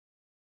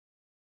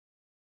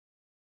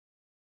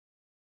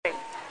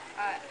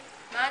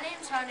My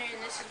name's Hunter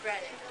and this is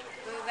Brennan.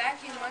 We will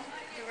vacuum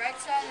the right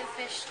side of the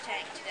fish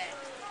tank today.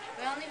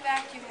 We only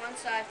vacuum one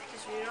side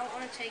because we don't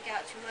want to take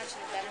out too much of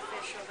the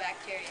beneficial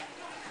bacteria.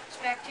 This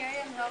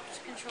bacterium helps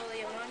control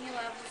the ammonia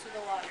levels of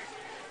the water.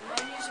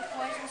 Ammonia is a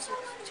poison, so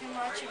too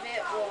much of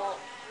it will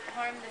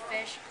harm the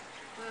fish.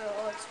 We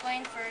will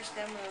explain first,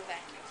 then we will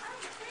vacuum.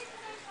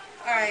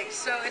 Alright,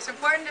 so it's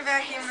important to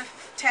vacuum the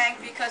tank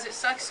because it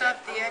sucks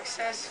up the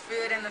excess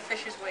food and the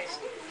fish's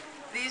waste.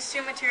 These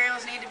two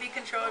materials need to be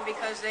controlled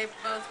because they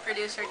both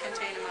produce or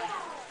contain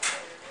ammonia.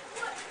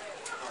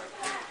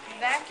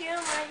 Vacuum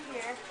right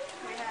here.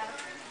 We have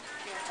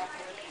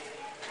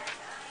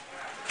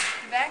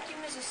the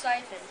vacuum is a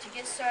siphon. To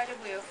get started,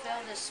 we will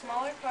fill the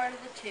smaller part of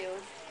the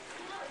tube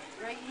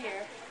right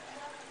here.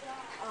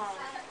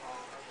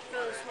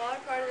 Fill the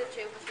smaller part of the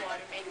tube with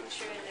water, making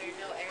sure there are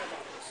no air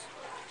bubbles.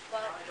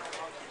 But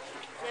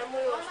then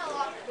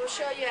we'll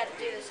show you how to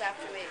do this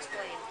after we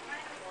explain.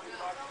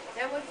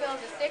 Then we fill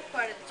the thick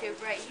part of the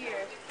tube right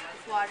here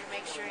with water,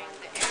 make sure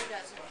the air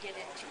doesn't get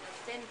into the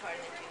thin part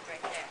of the tube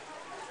right there.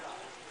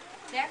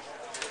 Next,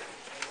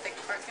 Thick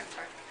part and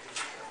part.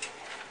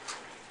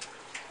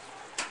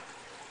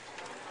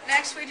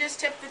 Next, we just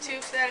tip the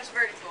tube so that it's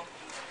vertical.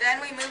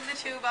 Then we move the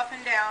tube up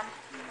and down,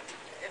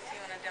 if you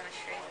want to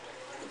demonstrate.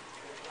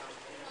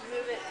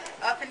 move it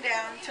Up and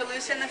down to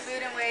loosen the food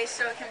and waste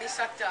so it can be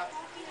sucked up.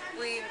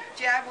 We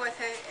jab with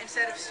it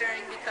instead of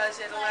stirring because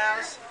it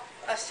allows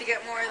us to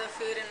get more of the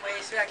food and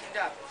waste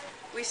vacuumed up.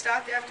 We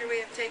stopped after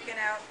we have taken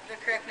out the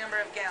correct number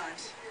of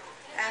gallons.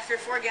 After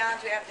 4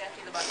 gallons, we have to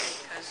empty the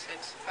bucket because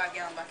it's a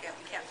 5-gallon bucket.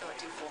 We can't fill it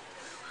too full.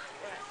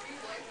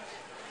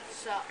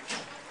 So,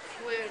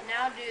 we'll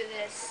now do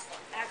this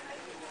after.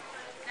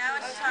 Now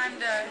it's time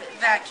to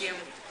vacuum.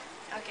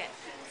 Okay.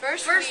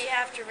 First we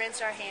have to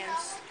rinse our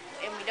hands,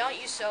 and we don't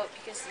use soap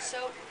because the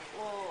soap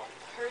will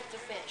hurt the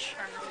fish.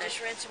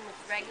 Just rinse them with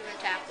regular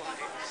tap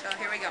water. So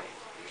here we go.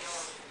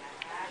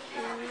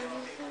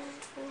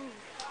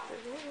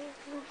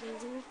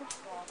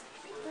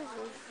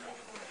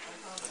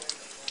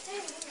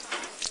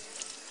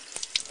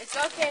 It's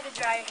okay to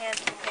dry your hands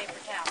with a paper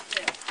towel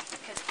too,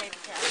 because paper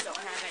towels don't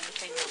have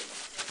anything on them.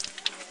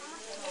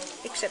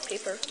 Except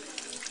paper.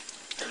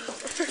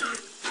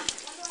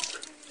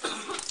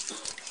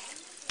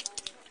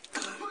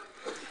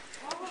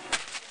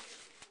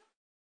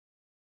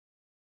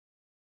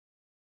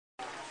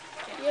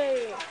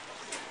 Yay!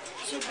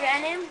 So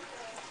Brennan,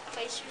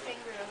 place your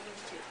finger over the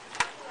tube.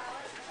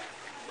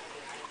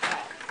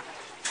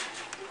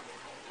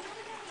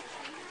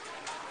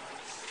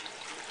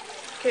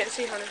 Can't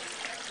see, Hunter.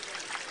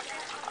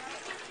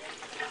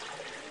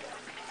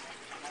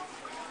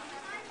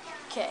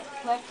 Okay,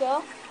 let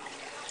go.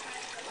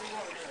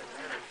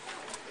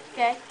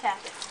 Okay, tap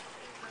it.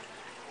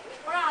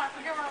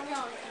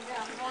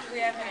 We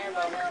have an air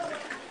bubble.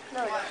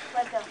 No,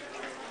 let go.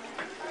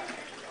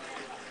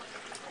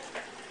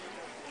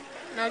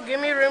 Now give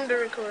me room to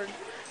record.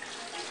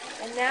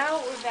 And now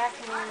we're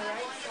vacuuming on the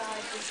right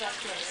side just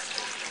like this.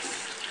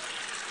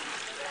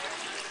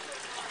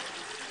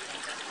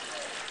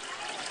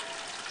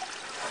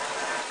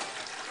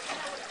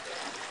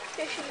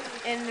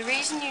 And the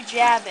reason you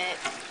jab it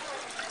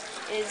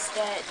is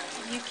that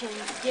you can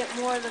get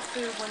more of the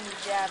food when you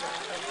jab it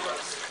like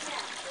this.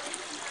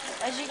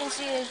 As you can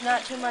see, there's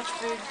not too much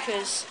food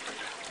because,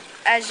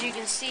 as you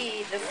can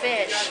see, the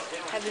fish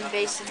have been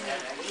basically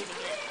eating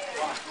it.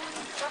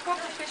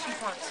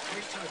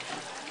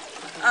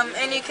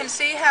 And you can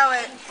see how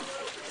it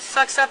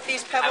sucks up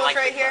these pebbles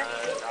right here.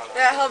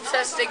 That helps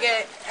us to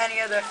get any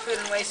of the food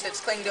and waste that's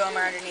clinging to them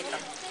or underneath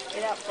them.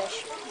 Get out,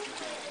 fish.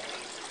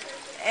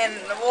 And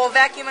we'll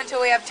vacuum until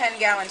we have 10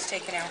 gallons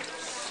taken out.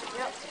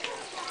 Yep.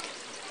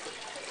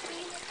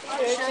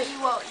 We'll show you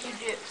what you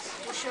do.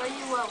 We'll show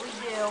you what we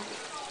do.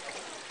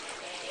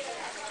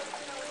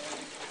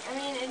 I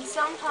mean, and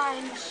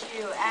sometimes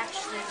you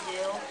actually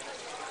do,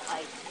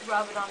 like,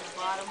 rub it on the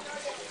bottom.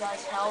 It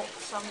does help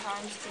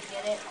sometimes to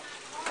get it.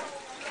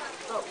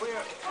 But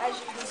as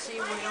you can see,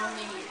 we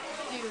only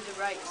do the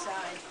right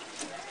side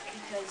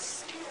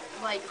because,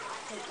 like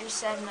you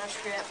said in our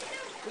script,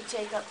 we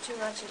take up too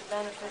much of the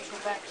beneficial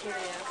bacteria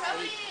if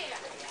we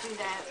do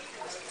that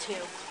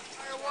too.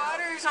 Our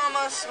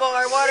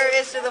water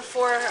is to the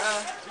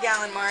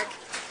 4-gallon mark.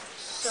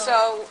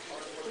 So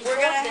we're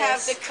going to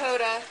have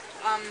Dakota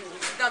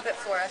dump it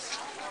for us.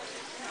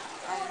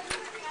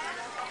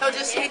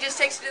 He just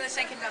takes it to the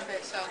sink and dump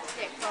it, so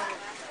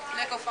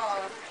Nick will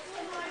follow him.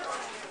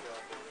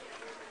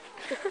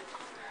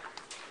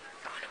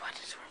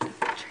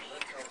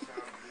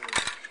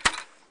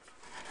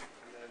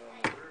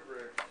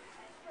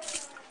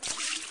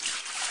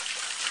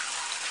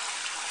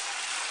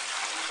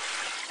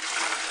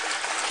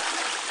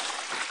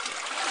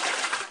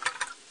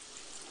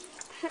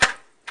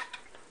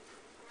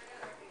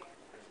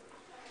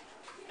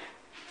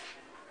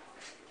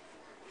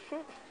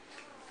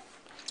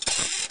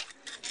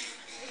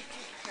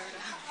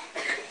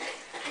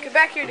 Get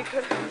back here,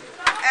 Dakota.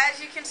 As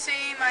you can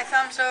see, my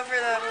thumb's over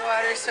the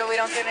water so we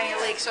don't get any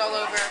leaks all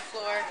over our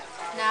floor.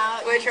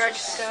 Now which you our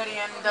just-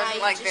 custodian now doesn't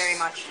you like just very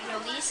much.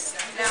 Release.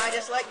 Now I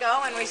just let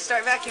go and we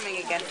start vacuuming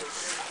again.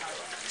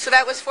 So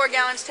that was 4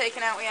 gallons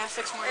taken out. We have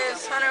 6 more to go.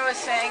 As Hunter was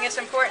saying, it's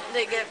important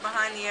to get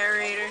behind the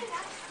aerator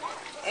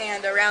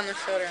and around the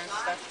filter and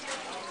stuff.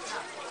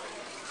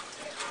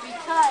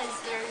 Because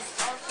there's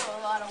also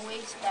a lot of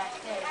waste back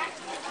there that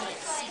you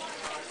can't see.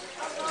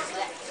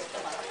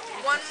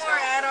 One more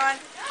add-on.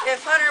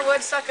 If Hunter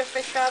would suck a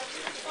fish up,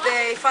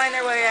 they find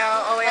their way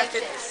out all the way up to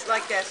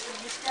like this.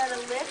 You just gotta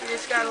lift. You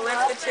just gotta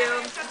lift the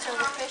tube until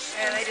the fish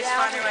and they swims just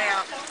down find their way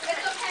out.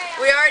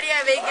 We already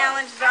have 8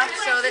 gallons dumped,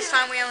 so this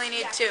time we only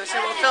need 2.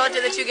 So we'll fill it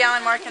to the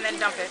 2-gallon mark and then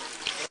dump it.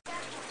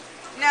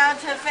 Now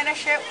to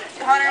finish it,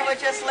 Hunter would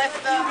just lift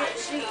the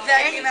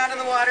vacuum out of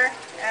the water,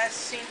 as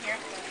seen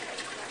here.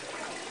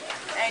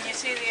 And you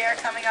see the air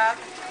coming up.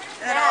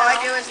 And then all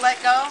I do is let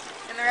go,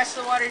 and the rest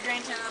of the water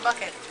drains into the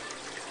bucket.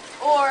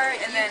 Or And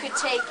you then- could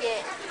take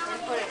it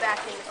and put it back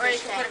in the Or you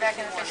fish can tank. put it back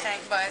in the fish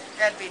tank, but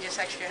that'd be just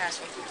extra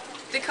hassle.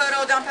 Dakota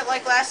will dump it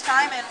like last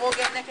time, and we'll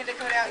get Nick and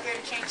Dakota out here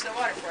to change the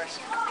water for us.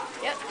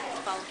 Yep.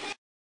 Follow.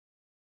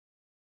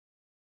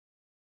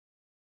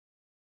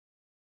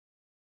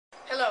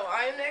 Hello,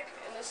 I am Nick,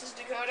 and this is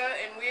Dakota,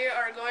 and we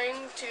are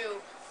going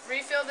to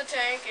refill the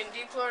tank and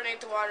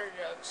dechlorinate the water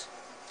jugs.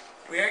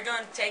 We are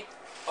going to take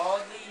all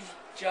these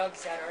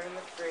jugs that are in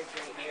the fridge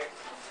right here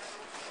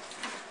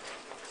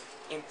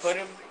and put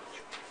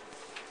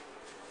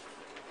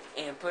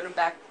them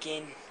back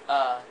in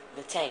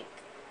the tank.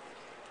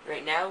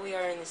 Right now we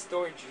are in the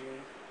storage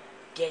room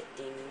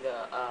getting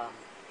the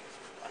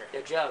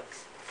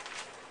jugs.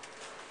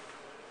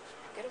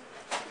 Get them.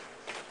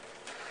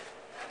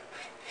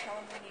 Tell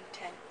them we need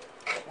 10.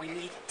 We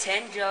need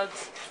 10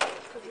 jugs.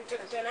 Because we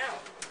took 10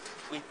 out.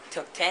 We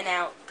took 10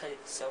 out,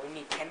 so we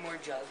need 10 more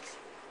jugs.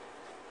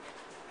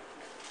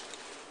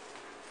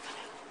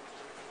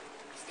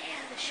 Stay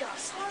out of the shot.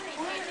 Sorry.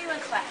 What are we doing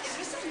in class? Is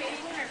this a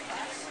meeting in our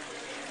class?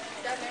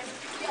 Down there?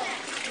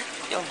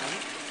 Yo, man.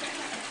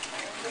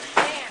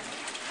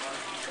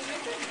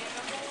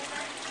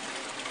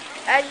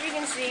 As you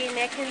can see,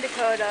 Nick and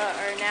Dakota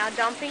are now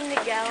dumping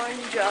the gallon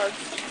jugs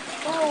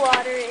full of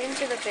water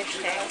into the fish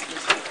tank.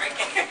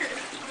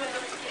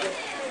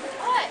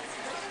 What?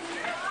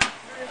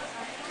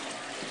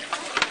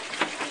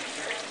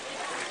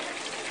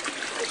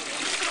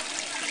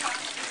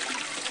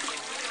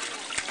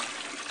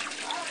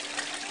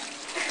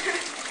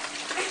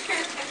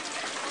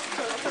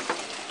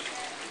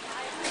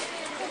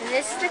 And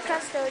this is the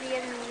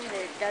custodian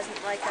that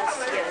doesn't like us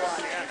to get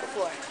water on the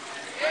floor.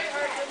 It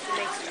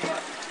makes me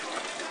mad.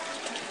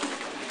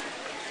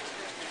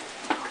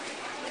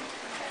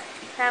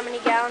 How many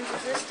gallons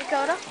is this,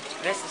 Dakota?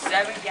 This is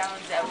 7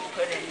 gallons that we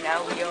put in.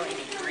 Now we only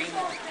need 3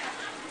 more.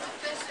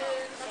 This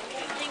is...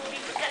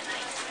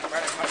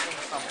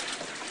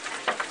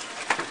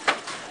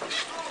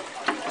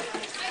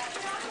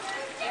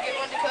 You get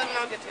one, Dakota, and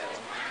I'll get the other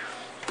one.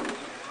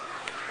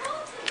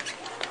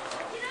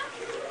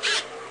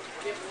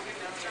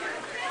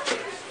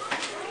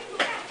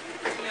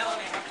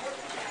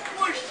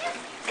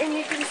 And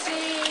you can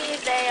see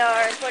they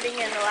are putting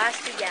in the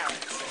last 2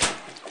 gallons.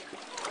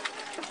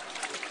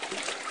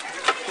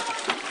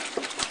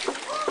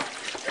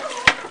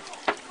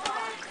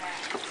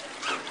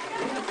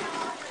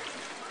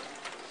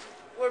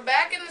 We're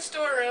back in the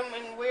storeroom,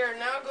 and we are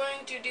now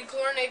going to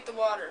dechlorinate the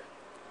water.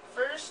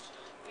 First,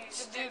 we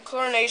use the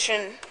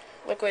chlorination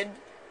liquid.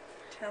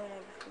 Tell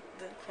them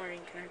the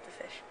chlorine can hurt the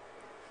fish.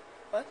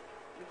 What?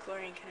 The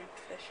chlorine can hurt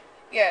the fish.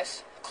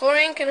 Yes,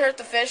 chlorine can hurt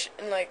the fish,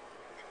 and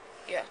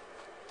yeah.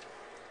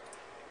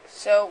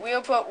 So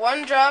we'll put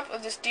 1 drop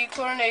of this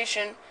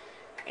dechlorination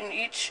in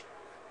each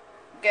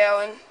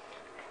gallon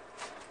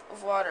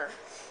of water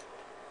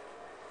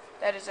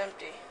that is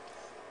empty.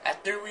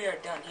 After we are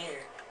done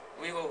here,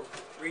 we will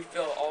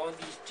refill all of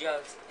these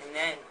jugs and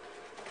then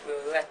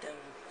we'll let them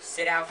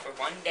sit out for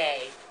 1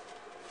 day.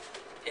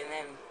 And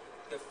then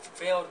the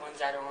filled ones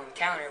that are on the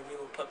counter, we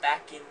will put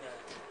back in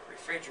the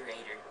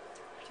refrigerator.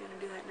 Do you want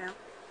to do that now?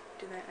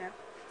 Do that now.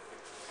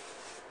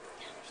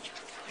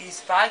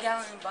 These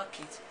 5-gallon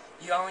buckets,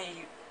 we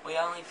only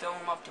fill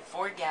them up to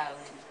 4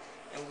 gallons,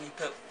 and we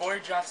put 4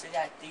 drops of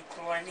that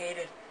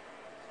dechlorinated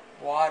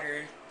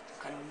water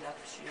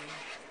conduction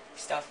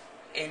stuff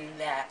in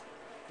that,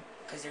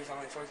 because there's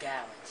only 4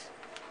 gallons.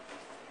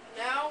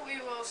 Now we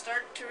will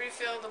start to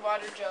refill the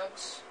water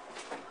jugs.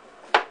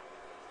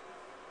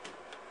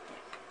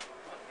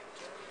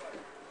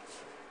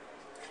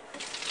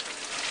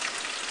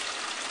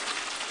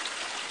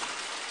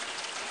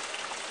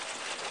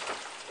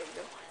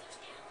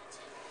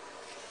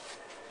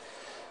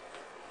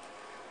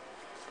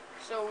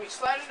 So we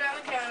slide them down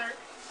the counter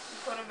and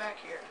put them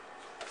back here.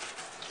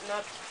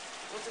 Now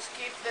we'll just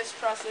keep this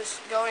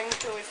process going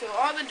until we fill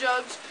all the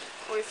jugs.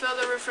 We fill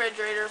the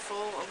refrigerator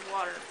full of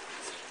water.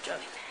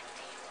 Jugs.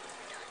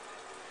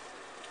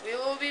 We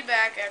will be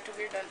back after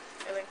we're done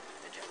filling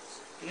the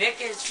jugs.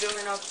 Nick is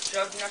filling up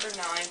jug number 9,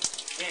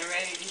 getting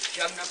ready to do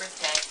jug number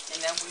 10,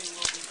 and then we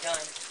will be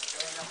done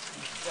filling up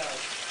these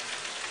jugs.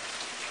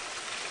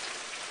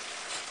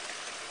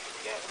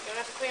 Gonna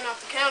have to clean off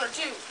the counter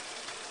too.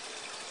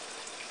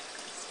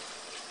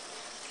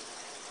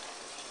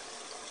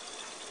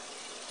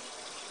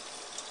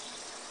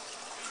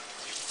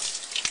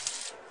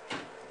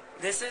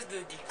 This is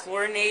the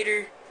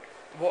dechlorinator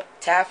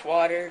tap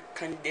water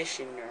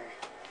conditioner.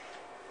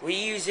 We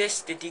use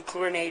this to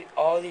dechlorinate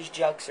all these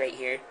jugs right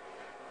here,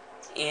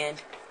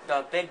 and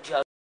the big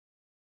jug.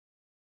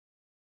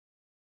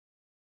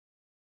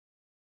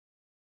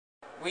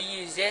 We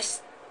use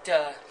this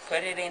to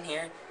put it in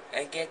here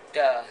and get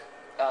the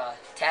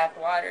tap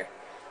water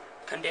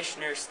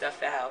conditioner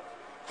stuff out,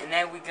 and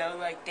then we go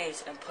like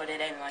this and put it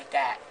in like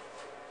that.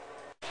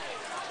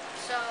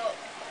 So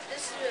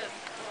this is a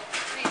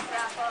brief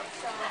wrap up.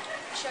 So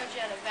I showed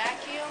you how to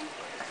vacuum.